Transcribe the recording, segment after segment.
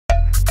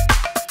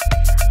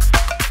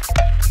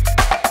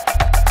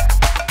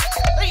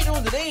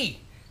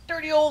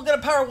the old got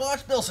a power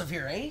wash BillSiff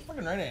here, eh?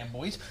 Fucking right I am,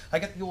 boys. I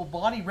got the old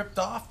body ripped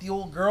off, the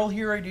old girl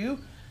here I do.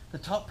 The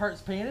top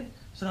part's painted,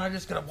 so now I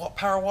just gotta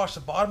power wash the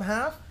bottom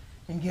half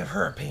and give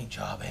her a paint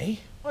job, eh?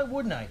 Why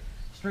wouldn't I?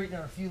 Straighten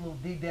out a few little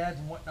dig dads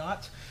and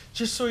whatnots.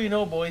 Just so you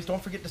know, boys,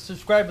 don't forget to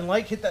subscribe and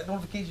like, hit that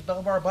notification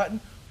bell bar button.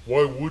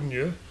 Why wouldn't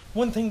you?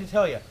 One thing to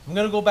tell you, I'm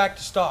gonna go back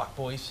to stock,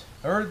 boys.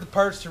 I ordered the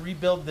parts to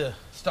rebuild the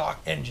stock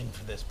engine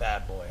for this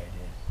bad boy I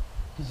did.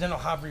 Because then I'll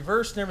have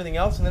reverse and everything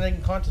else, and then I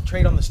can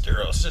concentrate on the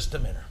stereo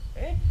system in her.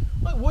 Eh?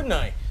 Why wouldn't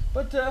I?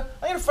 But I'm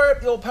gonna fire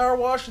up the old power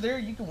washer there.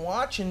 You can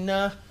watch, and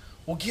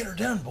we'll get her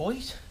done,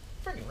 boys.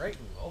 Friggin' right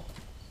we will.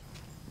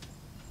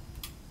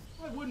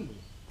 Why wouldn't we?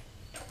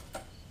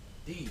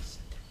 Decent.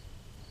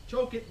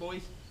 Choke it,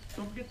 boys.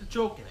 Don't forget to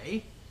choke it,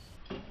 eh?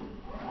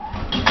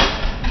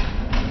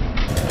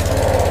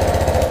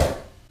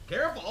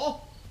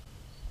 Careful!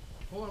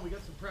 Hold on, we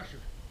got some pressure.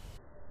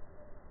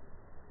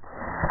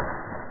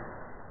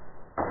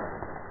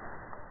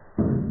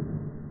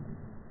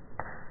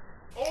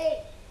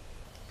 Oh!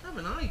 Have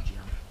an eye,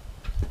 Jim.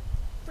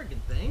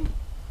 Friggin' thing.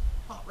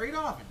 Popped right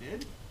off, it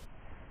did.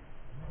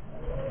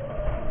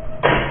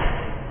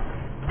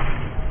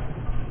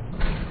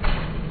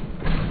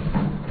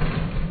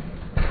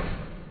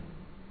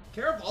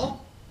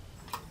 Careful!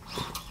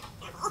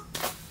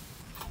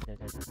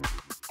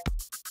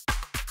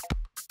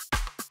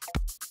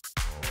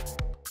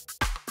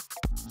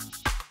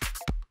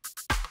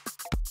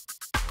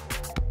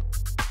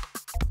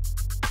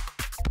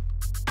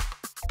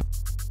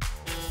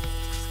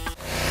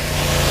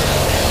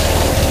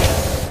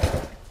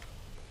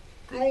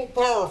 Good old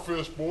power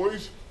fist,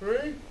 boys,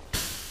 eh?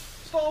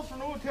 Stalled for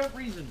no attempt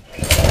reason.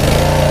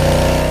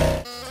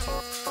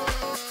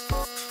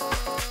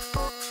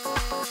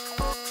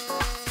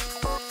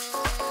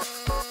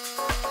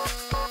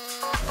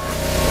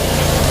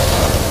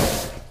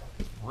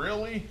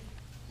 Really?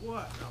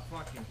 What a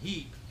fucking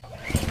heat.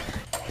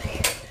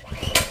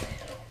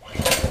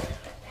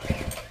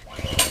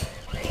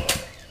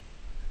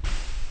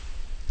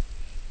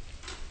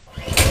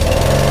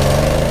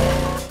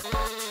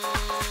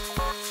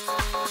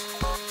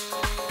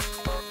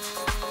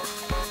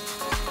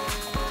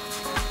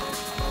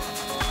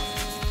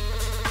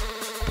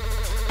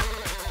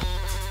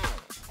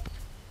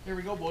 There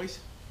we go, boys.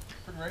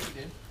 Friggin' right we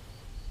did.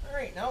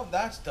 Alright, now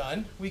that's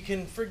done, we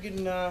can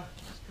friggin'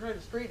 try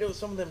to straighten out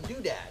some of them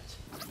doodads.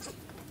 So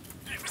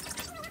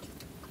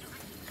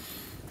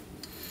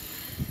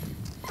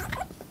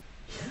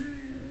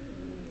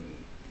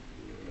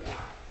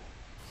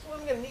what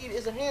I'm gonna need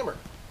is a hammer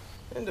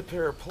and a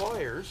pair of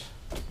pliers.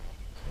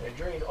 I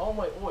drained all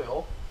my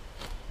oil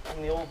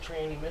from the old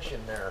train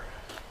emission there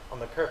on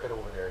the carpet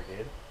over there I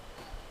did.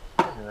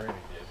 Friggin' right I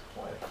did.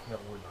 Why the hell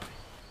wouldn't I?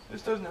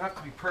 This doesn't have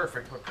to be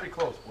perfect, but pretty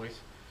close, boys.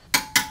 I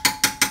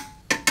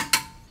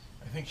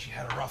think she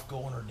had a rough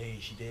go in her day,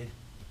 she did.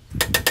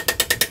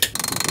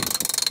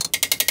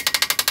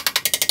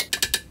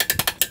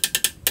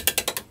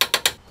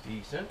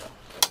 Decent.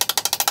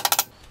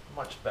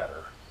 Much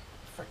better.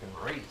 Frickin'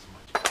 great is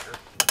much better.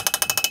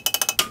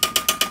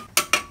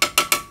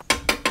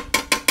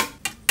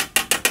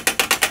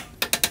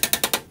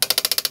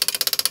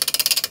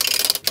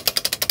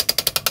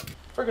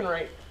 Frickin'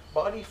 right.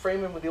 Body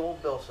framing with the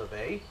old BillSiff,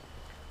 eh?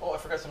 Oh, I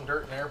forgot some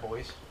dirt in there,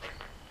 boys.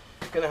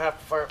 Gonna have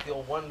to fire up the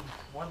old one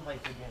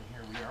light again.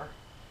 Here we are.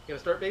 You gonna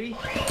start, baby?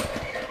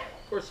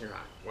 Of course you're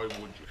not. Why would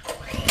you?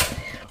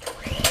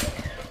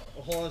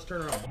 Well, hold on, let's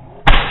turn around.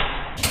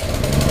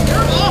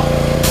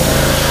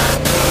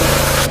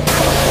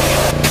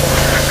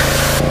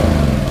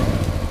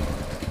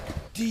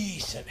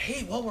 Decent.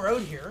 Hey, while we're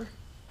out here,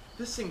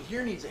 this thing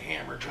here needs a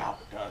hammer job.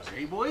 It does,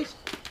 eh, boys?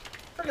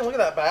 Freaking look at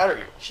that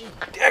battery. She's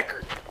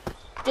decorated.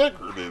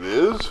 Deckard it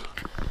is.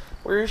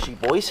 Where is she,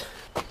 boys?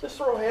 Just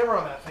throw a hammer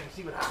on that thing,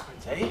 see what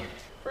happens, eh?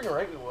 Friggin'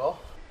 right we will.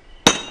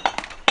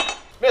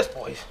 Miss,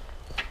 boys.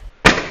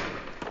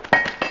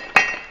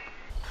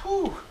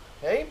 Pooh.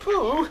 Hey,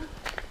 pooh.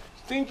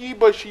 Stinky,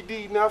 but she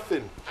did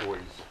nothing,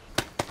 boys.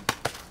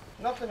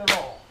 Nothing at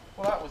all.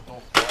 Well, that was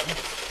no fun.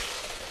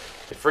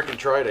 I frickin'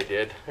 tried, I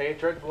did. Hey, I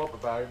tried to blow up a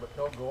battery, but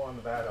don't go on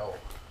the bad O.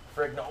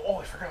 Frig, no. Oh,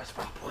 I forgot a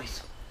spot,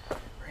 boys.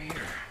 Right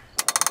here.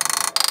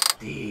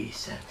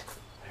 Decent.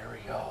 There we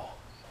go.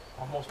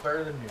 Almost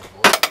better than new,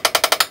 boys.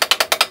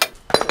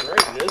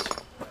 Right, it is.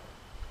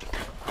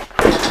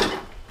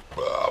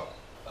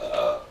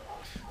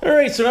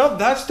 Alright, so now that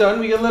that's done,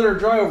 we gotta let her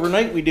dry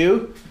overnight, we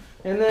do.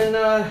 And then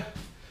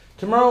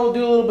tomorrow we'll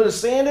do a little bit of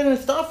sanding and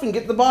stuff and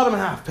get the bottom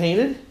half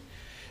painted.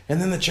 And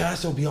then the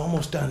chassis will be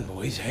almost done,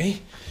 boys,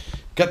 hey?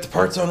 Got the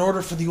parts on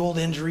order for the old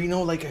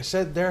Engerino, like I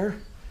said there.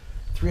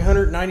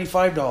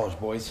 $395,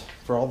 boys,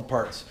 for all the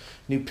parts.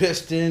 New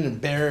piston and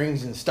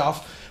bearings and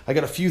stuff. I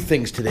got a few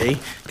things today.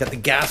 Got the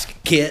gasket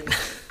kit.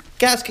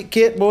 Gasket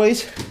kit,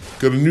 boys.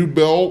 Got a new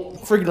belt.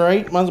 Friggin'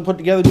 right. Might as well put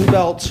together new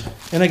belts.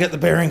 And I got the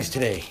bearings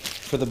today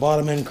for the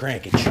bottom end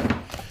crankage.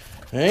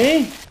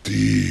 Hey?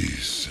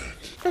 Decent.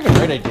 Friggin'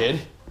 right I did.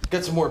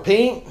 Got some more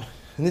paint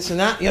and this and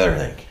that and the other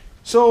thing.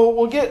 So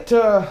we'll get,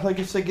 like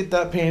I said, get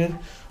that painted.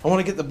 I want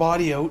to get the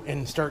body out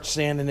and start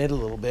sanding it a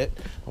little bit.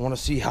 I want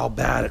to see how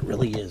bad it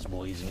really is,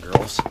 boys and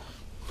girls.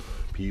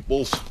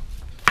 Peoples.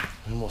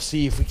 And we'll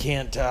see if we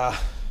can't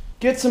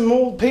get some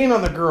old paint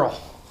on the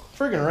girl.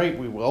 Friggin' right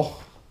we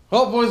will.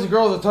 Well, boys and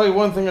girls, I'll tell you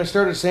one thing. I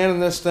started sanding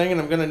this thing and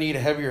I'm going to need a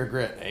heavier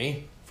grit, eh?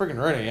 Friggin'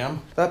 right I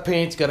am. That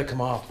paint's got to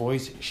come off,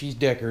 boys. She's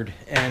deckered.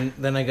 And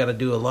then I got to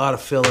do a lot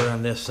of filler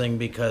on this thing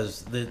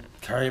because the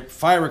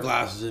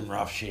fiberglass is in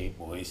rough shape,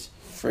 boys.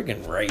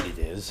 Friggin' right it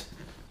is.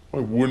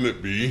 Why wouldn't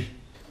it be?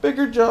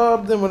 Bigger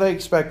job than what I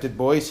expected,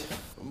 boys.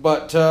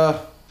 But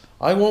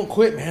I won't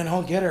quit, man.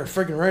 I'll get her.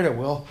 Friggin' right I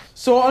will.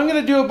 So I'm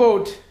going to do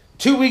about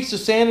 2 weeks of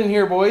sanding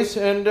here, boys.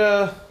 And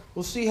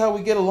we'll see how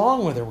we get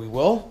along with her. We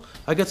will.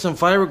 I got some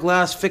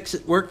fiberglass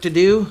fix-it work to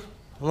do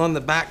along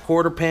the back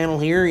quarter panel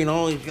here. You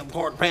know, the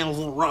quarter panel's a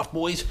little rough,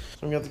 boys. So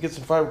I'm going to have to get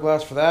some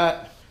fiberglass for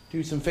that.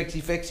 Do some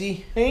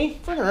fixie-fixie. Hey,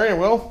 friggin' right I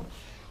will.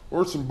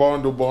 Or some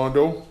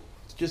bondo.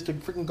 It's just a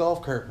freaking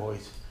golf cart,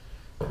 boys.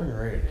 Friggin'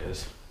 right it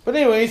is. But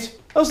anyways,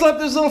 I'll slap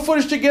this little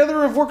footage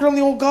together of working on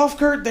the old golf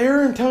cart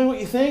there and tell me what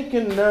you think.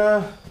 And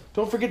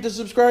don't forget to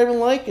subscribe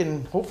and like.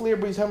 And hopefully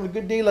everybody's having a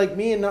good day like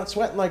me and not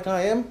sweating like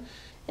I am.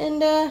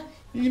 And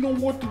You know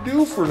what to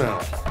do for now.